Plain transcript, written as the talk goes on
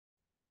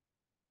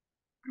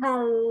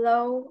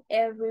Hello,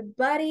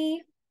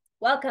 everybody.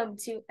 Welcome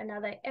to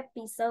another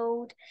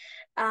episode.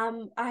 I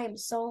am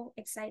so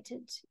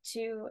excited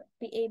to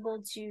be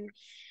able to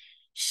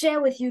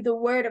share with you the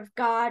word of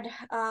God.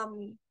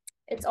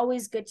 It's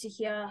always good to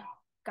hear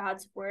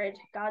God's word.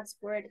 God's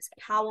word is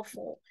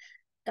powerful.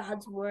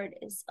 God's word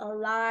is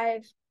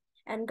alive,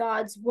 and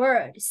God's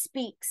word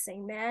speaks.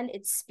 Amen.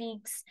 It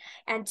speaks.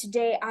 And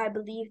today I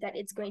believe that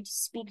it's going to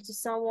speak to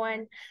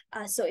someone.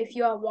 So if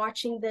you are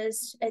watching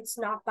this, it's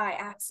not by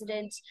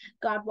accident.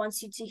 God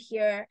wants you to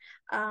hear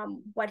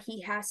what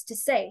he has to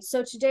say.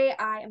 So today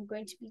I am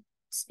going to be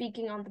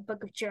speaking on the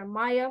book of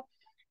Jeremiah,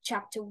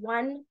 chapter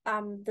 1.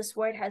 This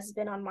word has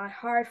been on my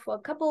heart for a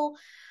couple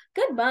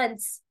good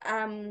months.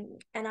 And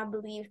I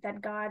believe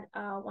that God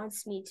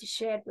wants me to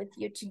share it with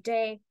you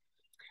today.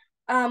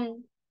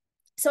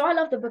 So I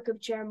love the book of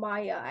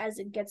Jeremiah as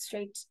it gets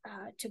straight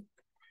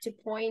to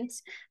point,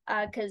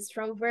 because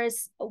from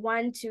verse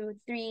 1 to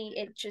 3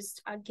 it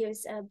just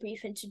gives a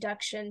brief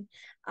introduction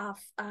of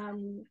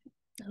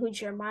who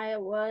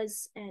Jeremiah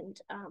was and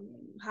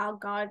how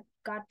God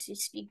got to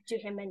speak to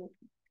him and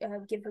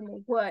give him a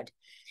word.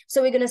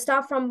 So we're going to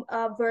start from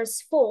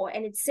verse 4,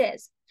 and it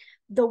says,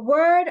 "The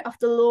word of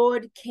the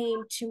Lord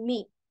came to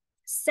me,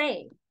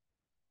 saying,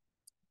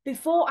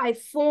 before I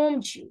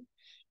formed you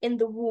in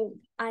the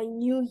womb, I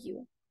knew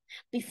you.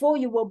 Before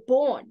you were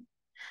born,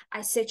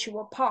 I set you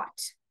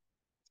apart.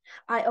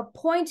 I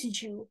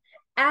appointed you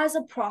as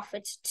a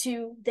prophet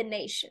to the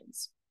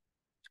nations."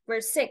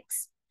 Verse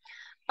 6.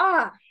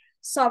 "Ah,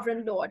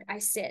 sovereign Lord," I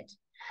said,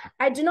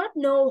 "I do not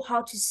know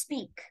how to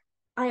speak.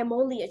 I am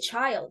only a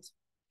child."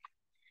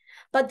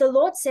 But the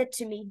Lord said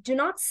to me, "Do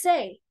not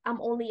say, 'I'm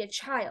only a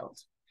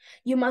child.'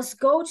 You must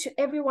go to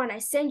everyone I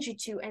send you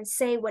to and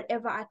say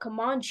whatever I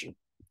command you.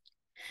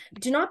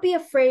 Do not be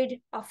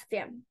afraid of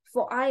them,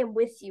 for I am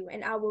with you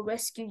and I will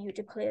rescue you,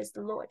 declares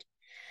the Lord."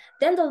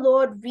 Then the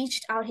Lord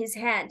reached out his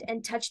hand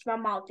and touched my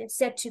mouth and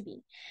said to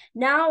me,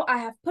 "Now I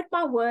have put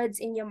my words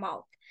in your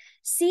mouth.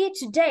 See,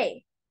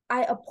 today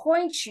I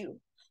appoint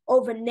you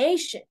over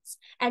nations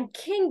and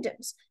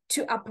kingdoms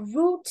to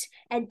uproot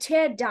and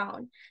tear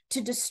down,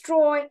 to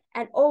destroy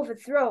and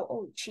overthrow,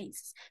 oh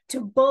Jesus, to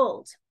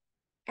build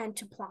and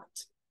to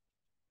plant."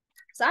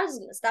 So I'm just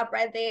going to stop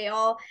right there,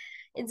 y'all.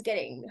 It's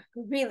getting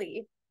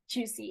really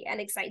juicy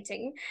and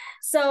exciting.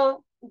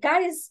 So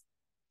God is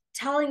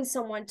telling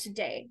someone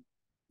today,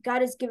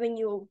 God is giving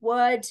you a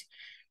word,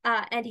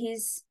 and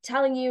he's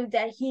telling you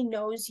that he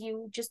knows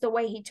you, just the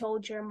way he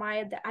told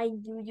Jeremiah that "I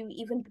knew you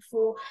even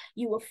before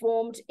you were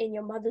formed in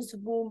your mother's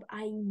womb.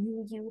 I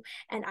knew you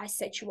and I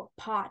set you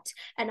apart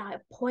and I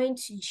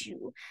appointed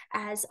you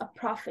as a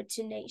prophet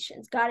to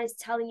nations." God is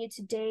telling you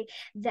today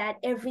that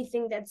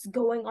everything that's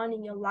going on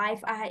in your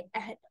life, I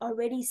had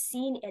already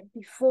seen it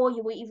before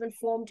you were even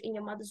formed in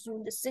your mother's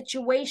womb. The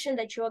situation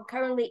that you are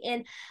currently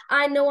in,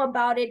 I know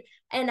about it,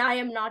 and I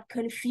am not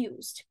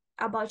confused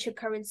about your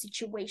current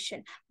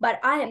situation, but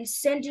I am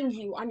sending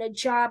you on a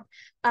job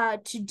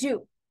to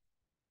do.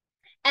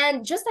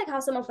 And just like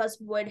how some of us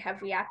would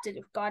have reacted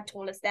if God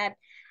told us that,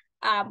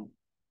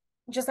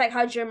 just like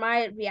how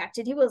Jeremiah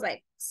reacted, he was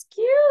like,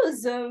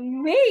 "Excuse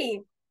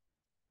me,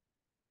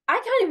 I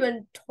can't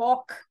even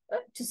talk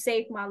to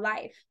save my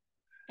life.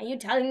 And you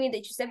telling me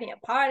that you set me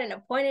apart and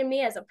appointed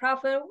me as a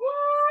prophet?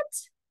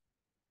 What?"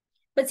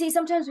 But see,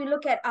 sometimes we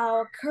look at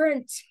our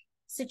current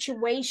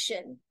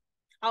situation,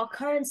 our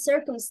current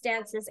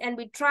circumstances, and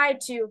we try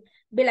to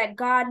be like,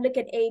 "God, look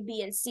at A,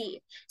 B, and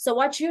C. So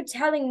what you're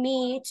telling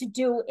me to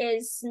do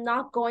is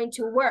not going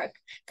to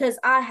work because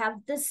I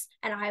have this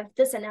and I have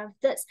this and I have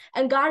this."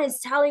 And God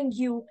is telling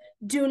you,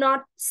 do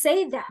not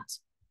say that.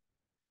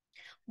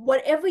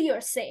 Whatever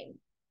you're saying,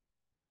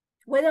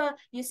 whether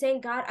you're saying,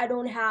 "God, I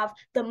don't have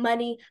the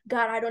money.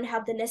 God, I don't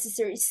have the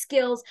necessary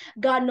skills.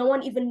 God, no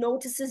one even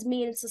notices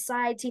me in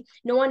society.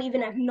 No one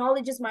even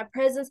acknowledges my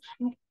presence.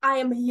 I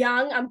am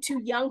young. I'm too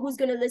young. Who's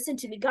going to listen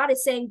to me?" God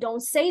is saying, don't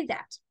say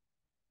that.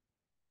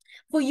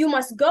 For you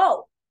must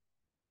go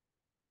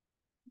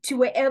to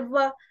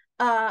wherever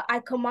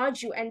I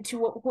command you and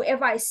to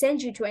whoever I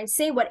send you to and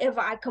say whatever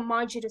I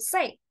command you to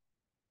say.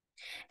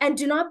 "And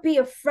do not be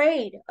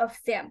afraid of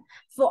them,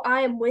 for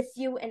I am with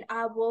you and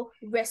I will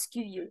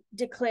rescue you,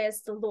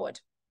 declares the Lord."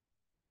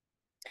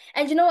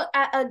 And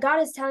God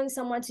is telling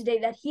someone today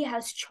that he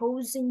has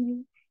chosen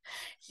you.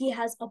 He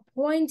has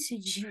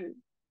appointed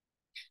you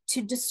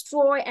to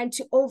destroy and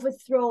to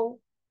overthrow,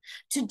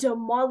 to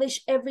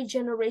demolish every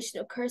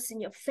generational curse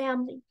in your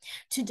family,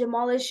 to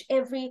demolish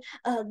every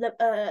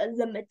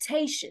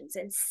limitations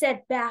and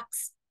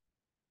setbacks,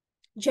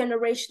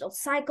 generational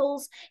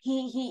cycles.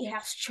 He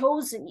has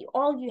chosen you.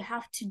 All you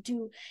have to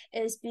do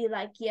is be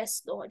like,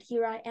 "Yes, Lord,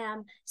 here I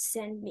am.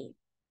 Send me.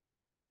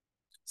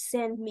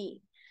 Send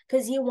me."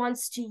 Because he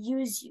wants to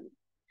use you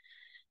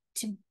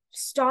to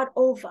start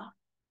over,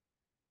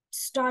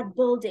 start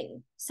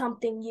building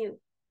something new,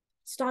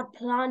 start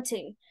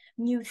planting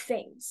new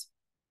things.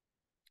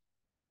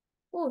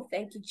 Oh,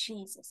 thank you,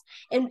 Jesus.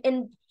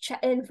 In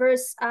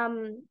verse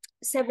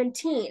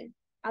 17,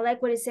 I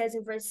like what it says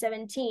in verse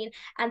 17,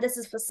 and this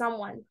is for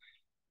someone.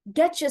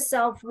 Get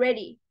yourself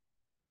ready.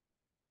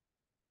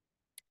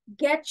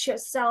 Get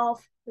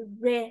yourself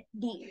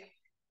ready.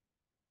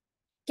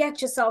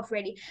 Get yourself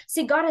ready.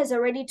 See, God has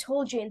already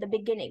told you in the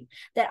beginning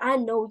that I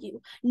know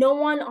you. No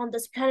one on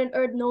this planet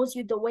Earth knows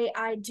you the way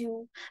I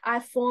do. I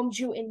formed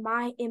you in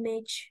my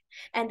image,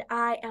 and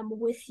I am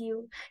with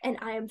you, and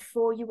I am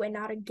for you and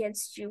not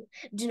against you.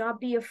 Do not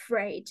be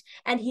afraid.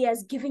 And He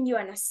has given you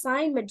an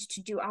assignment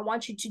to do. I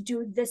want you to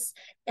do this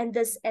and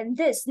this and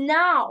this.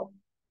 Now,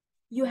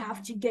 you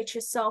have to get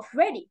yourself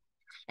ready.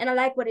 And I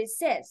like what it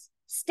says.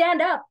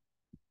 Stand up.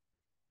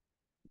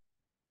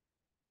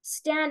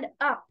 Stand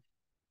up.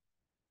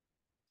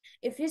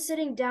 If you're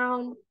sitting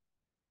down,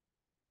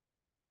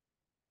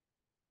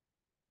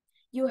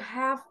 you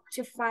have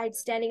to fight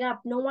standing up.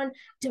 No one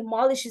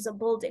demolishes a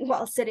building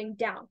while sitting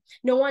down.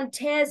 No one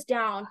tears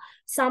down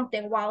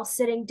something while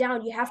sitting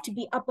down. You have to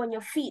be up on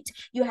your feet.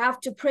 You have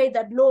to pray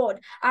that, Lord,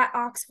 I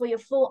ask for your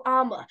full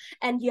armor.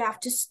 And you have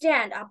to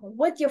stand up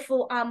with your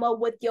full armor,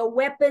 with your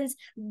weapons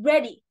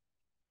ready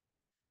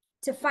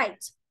to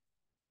fight.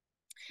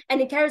 And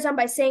it carries on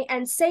by saying,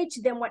 and say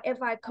to them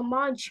whatever I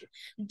command you.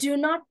 Do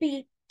not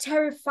be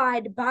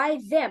terrified by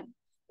them,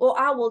 or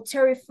I will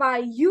terrify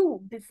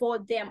you before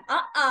them.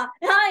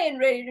 I ain't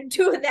ready to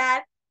do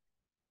that.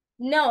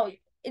 No,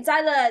 it's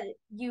either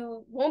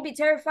you won't be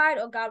terrified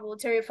or God will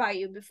terrify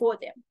you before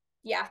them.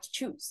 You have to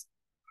choose.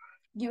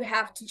 You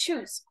have to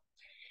choose.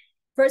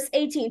 Verse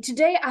 18,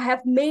 today I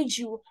have made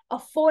you a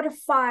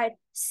fortified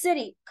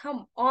city,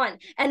 come on,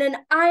 and an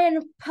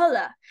iron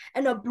pillar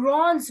and a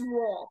bronze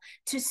wall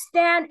to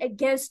stand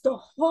against the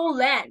whole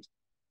land.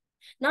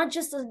 Not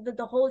just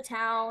the whole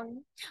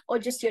town or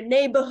just your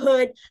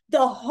neighborhood,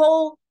 the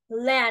whole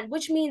land,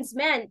 which means,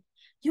 man,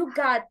 you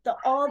got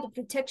all the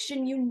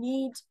protection you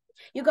need.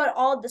 You got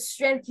all the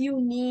strength you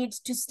need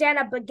to stand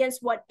up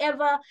against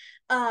whatever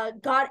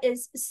God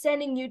is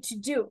sending you to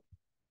do.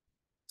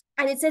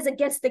 And it says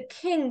against the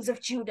kings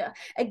of Judah,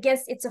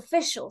 against its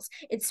officials,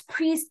 its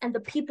priests, and the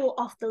people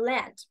of the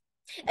land,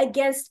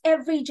 against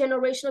every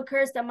generational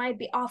curse that might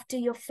be after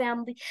your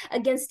family,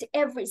 against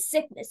every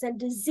sickness and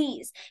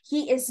disease.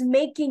 He is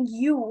making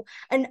you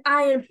an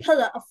iron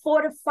pillar, a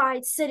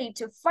fortified city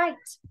to fight.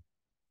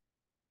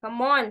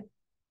 Come on.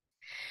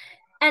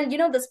 And you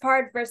know this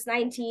part, verse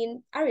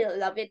 19, I really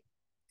love it.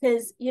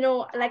 Because, you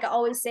know, like I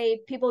always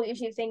say, people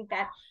usually think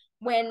that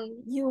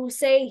when you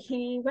say,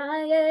 here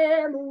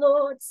I am,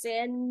 Lord,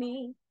 send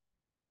me,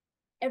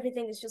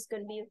 everything is just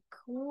going to be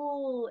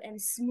cool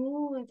and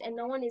smooth and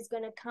no one is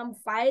going to come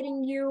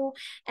fighting you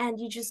and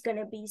you're just going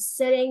to be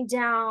sitting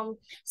down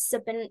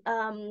sipping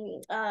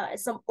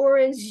some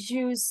orange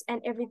juice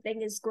and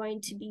everything is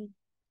going to be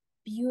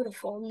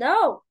beautiful.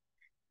 No,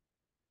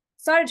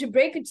 sorry to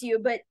break it to you,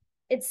 but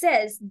it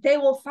says they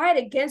will fight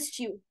against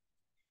you.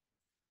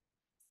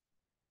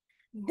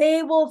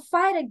 They will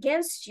fight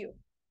against you.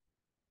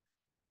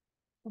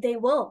 They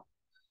will.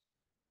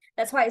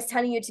 That's why it's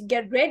telling you to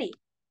get ready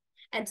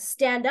and to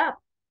stand up,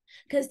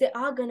 because there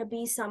are going to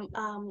be some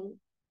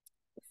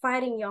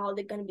fighting, y'all.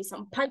 There are going to be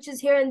some punches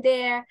here and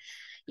there.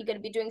 You're going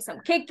to be doing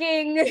some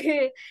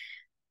kicking.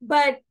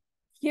 But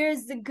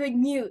here's the good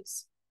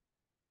news.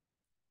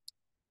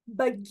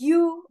 But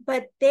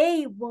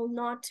they will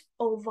not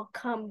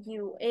overcome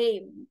you.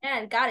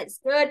 Amen. God is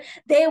good.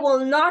 They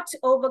will not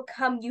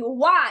overcome you.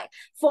 Why?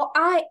 For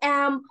I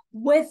am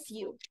with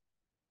you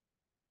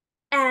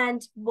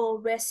and will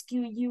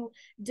rescue you,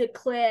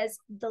 declares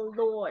the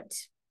Lord.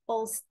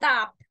 Full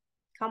stop.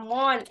 Come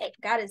on.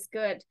 God is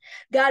good.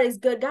 God is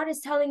good. God is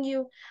telling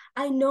you,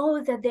 I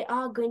know that there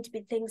are going to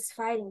be things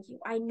fighting you.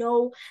 I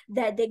know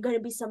that there are going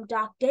to be some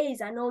dark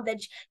days. I know that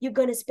you're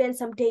going to spend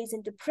some days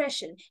in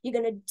depression. You're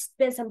going to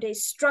spend some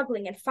days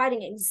struggling and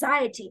fighting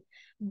anxiety.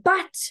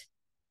 But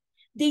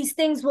these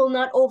things will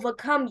not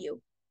overcome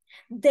you.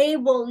 They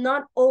will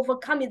not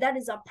overcome you. That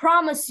is a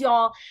promise,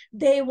 y'all.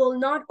 They will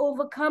not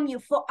overcome you,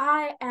 for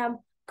I am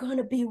going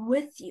to be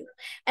with you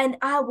and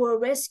I will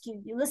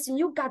rescue you. Listen,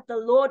 you got the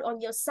Lord on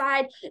your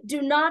side.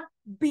 Do not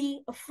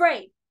be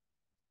afraid.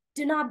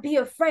 Do not be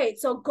afraid.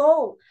 So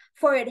go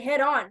for it head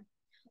on.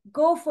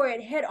 Go for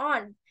it head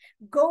on.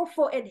 Go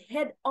for it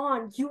head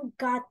on. You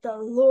got the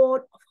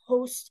Lord of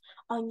hosts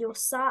on your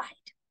side.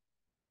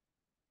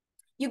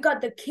 You got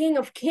the King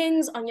of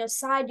Kings on your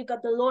side. You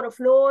got the Lord of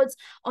Lords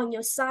on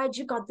your side.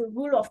 You got the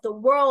ruler of the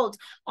world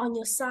on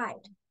your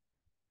side.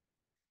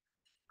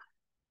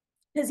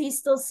 Because he's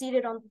still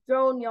seated on the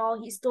throne,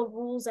 y'all. He still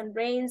rules and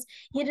reigns.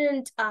 He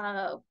didn't,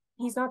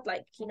 he's not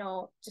like, you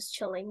know, just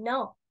chilling.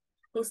 No,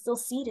 he's still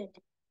seated,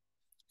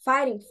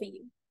 fighting for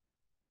you.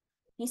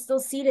 He's still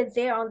seated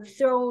there on the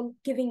throne,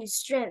 giving you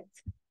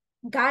strength,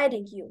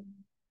 guiding you,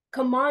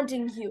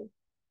 commanding you.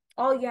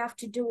 All you have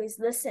to do is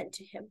listen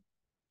to him.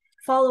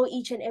 Follow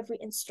each and every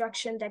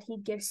instruction that he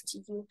gives to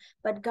you.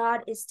 But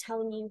God is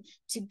telling you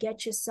to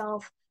get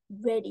yourself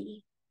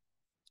ready,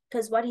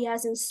 because what he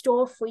has in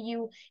store for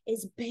you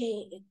is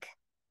big.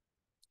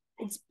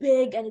 It's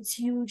big and it's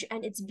huge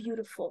and it's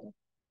beautiful.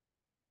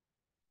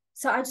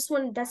 So I just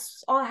want,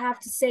 that's all I have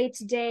to say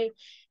today.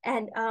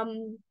 And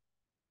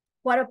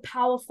What a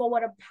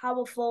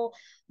powerful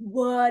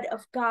word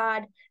of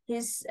God.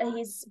 He's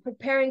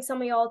preparing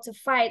some of y'all to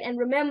fight. And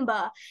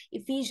remember,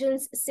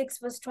 Ephesians 6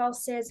 verse 12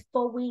 says,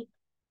 we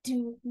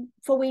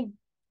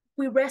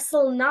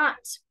wrestle not.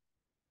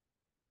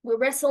 We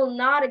wrestle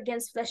not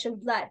against flesh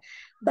and blood,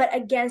 but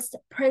against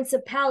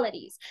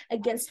principalities,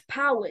 against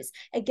powers,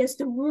 against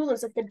the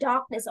rulers of the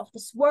darkness of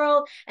this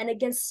world, and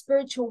against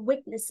spiritual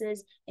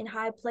weaknesses in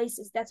high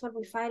places. That's what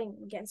we're fighting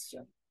against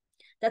you.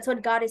 That's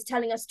what God is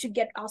telling us, to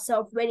get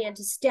ourselves ready and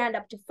to stand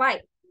up to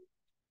fight.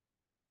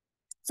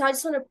 So I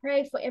just want to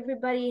pray for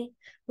everybody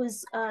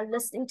who's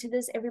listening to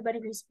this, everybody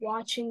who's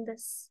watching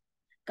this.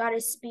 God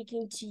is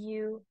speaking to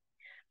you.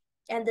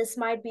 And this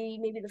might be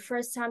maybe the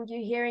first time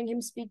you're hearing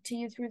him speak to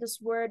you through this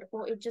word,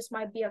 or it just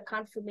might be a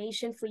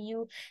confirmation for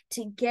you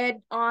to get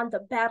on the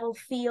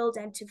battlefield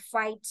and to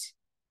fight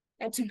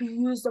and to be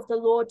used of the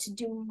Lord to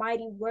do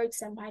mighty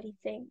works and mighty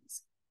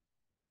things.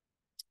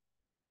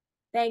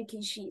 Thank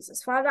you,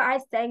 Jesus. Father, I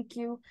thank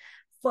you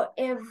for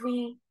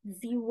every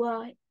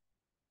viewer.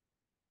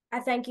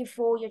 I thank you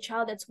for your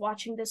child that's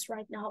watching this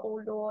right now,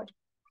 oh Lord.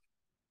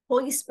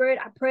 Holy Spirit,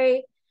 I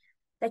pray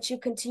that you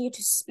continue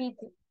to speak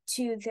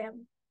to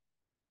them.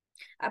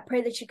 I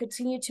pray that you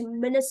continue to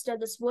minister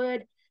this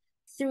word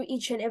through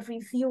each and every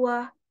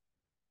viewer.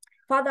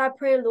 Father, I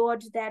pray,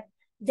 Lord, that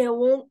there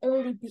won't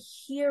only be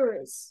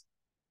hearers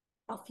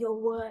of your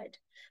word,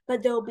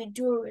 but there will be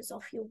doers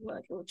of your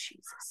word, Lord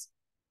Jesus.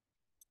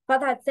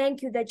 Father, I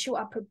thank you that you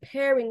are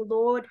preparing,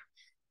 Lord,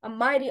 a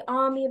mighty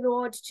army,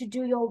 Lord, to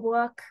do your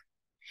work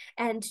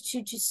and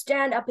to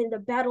stand up in the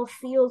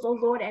battlefield, oh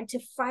Lord, and to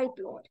fight,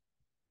 Lord.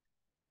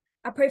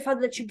 I pray,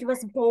 Father, that you give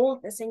us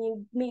boldness and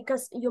you make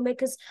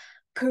us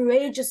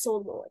courageous, oh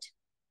Lord,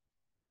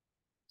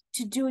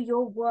 to do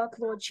your work,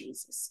 Lord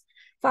Jesus.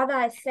 Father,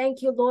 I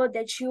thank you, Lord,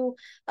 that you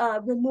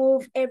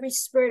remove every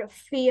spirit of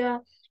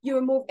fear. You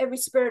remove every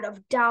spirit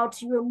of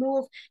doubt. You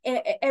remove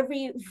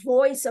every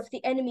voice of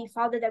the enemy,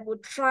 Father, that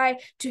would try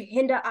to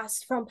hinder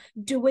us from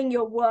doing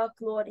your work,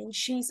 Lord, in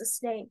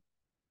Jesus' name.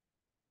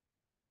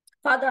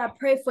 Father, I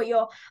pray for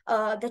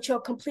that your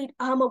complete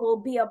armor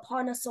will be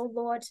upon us, oh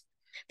Lord,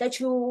 that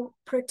you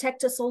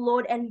protect us, oh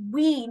Lord, and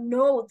we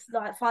know,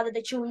 Father,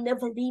 that you will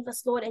never leave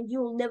us, Lord, and you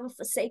will never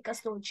forsake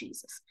us, Lord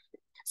Jesus.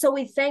 So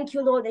we thank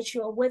you, Lord, that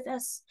you are with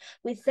us.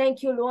 We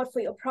thank you, Lord, for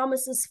your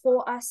promises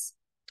for us.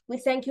 We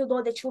thank you,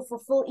 Lord, that you'll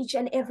fulfill each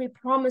and every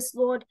promise,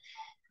 Lord,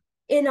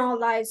 in our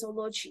lives, oh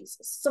Lord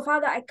Jesus. So,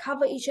 Father, I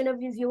cover each and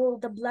every viewer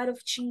with the blood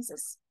of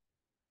Jesus.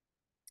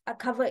 I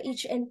cover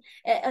each and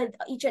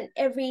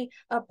every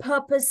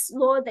purpose,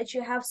 Lord, that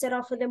you have set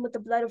out for them with the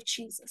blood of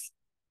Jesus.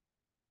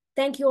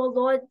 Thank you, O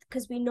Lord,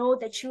 because we know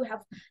that you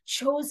have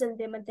chosen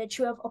them and that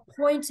you have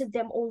appointed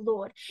them, O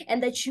Lord,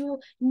 and that you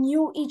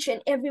knew each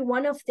and every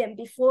one of them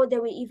before they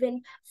were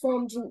even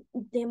formed in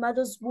their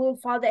mother's womb,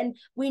 Father. And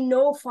we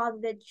know, Father,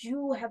 that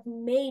you have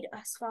made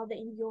us, Father,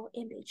 in your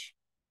image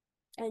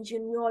and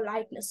in your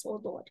likeness,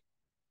 O Lord.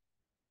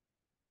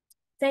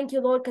 Thank you,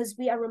 Lord, because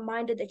we are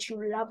reminded that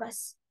you love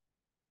us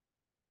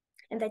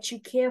and that you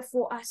care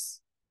for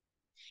us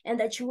and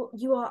that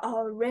you are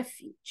our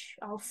refuge,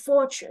 our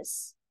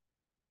fortress.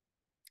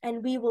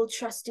 And we will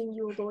trust in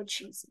you, Lord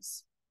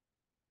Jesus.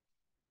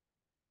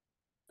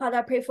 Father,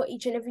 I pray for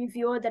each and every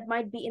viewer that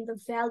might be in the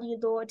valley,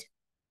 Lord.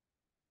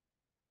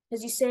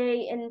 As you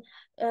say in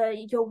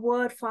your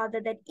word, Father,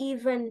 that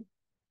even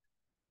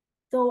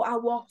though I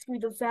walk through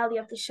the valley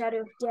of the shadow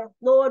of death,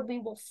 Lord, we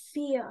will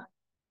fear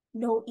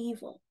no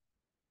evil.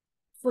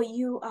 For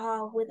you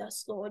are with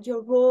us, Lord.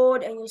 Your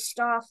rod and your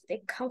staff,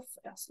 they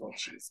comfort us, Lord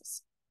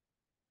Jesus.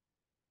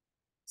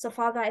 So,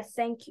 Father, I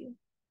thank you.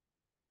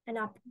 And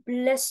I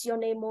bless your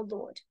name, O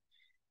Lord,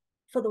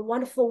 for the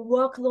wonderful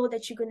work, Lord,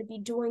 that you're going to be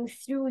doing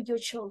through your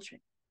children.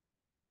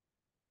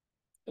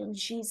 In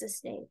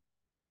Jesus' name.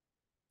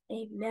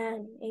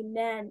 Amen.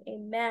 Amen.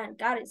 Amen.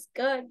 God is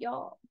good,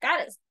 y'all.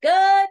 God is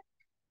good.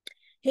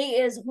 He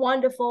is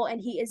wonderful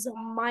and he is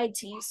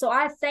mighty. So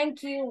I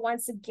thank you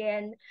once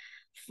again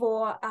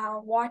for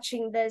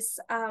watching this.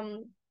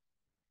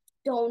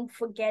 Don't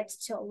forget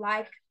to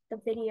like the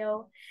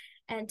video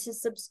and to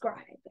subscribe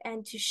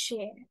and to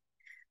share.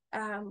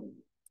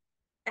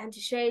 And to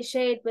share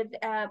it with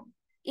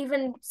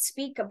even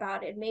speak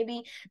about it.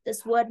 Maybe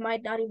this word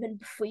might not even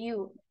be for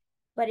you,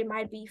 but it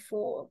might be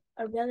for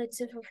a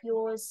relative of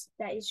yours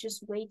that is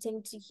just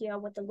waiting to hear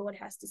what the Lord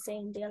has to say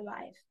in their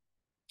life.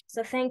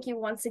 So thank you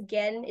once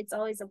again. It's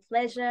always a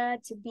pleasure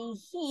to be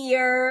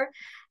here.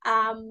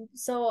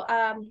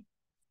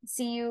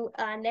 See you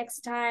next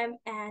time,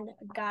 and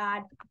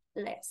God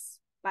bless.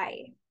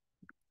 Bye.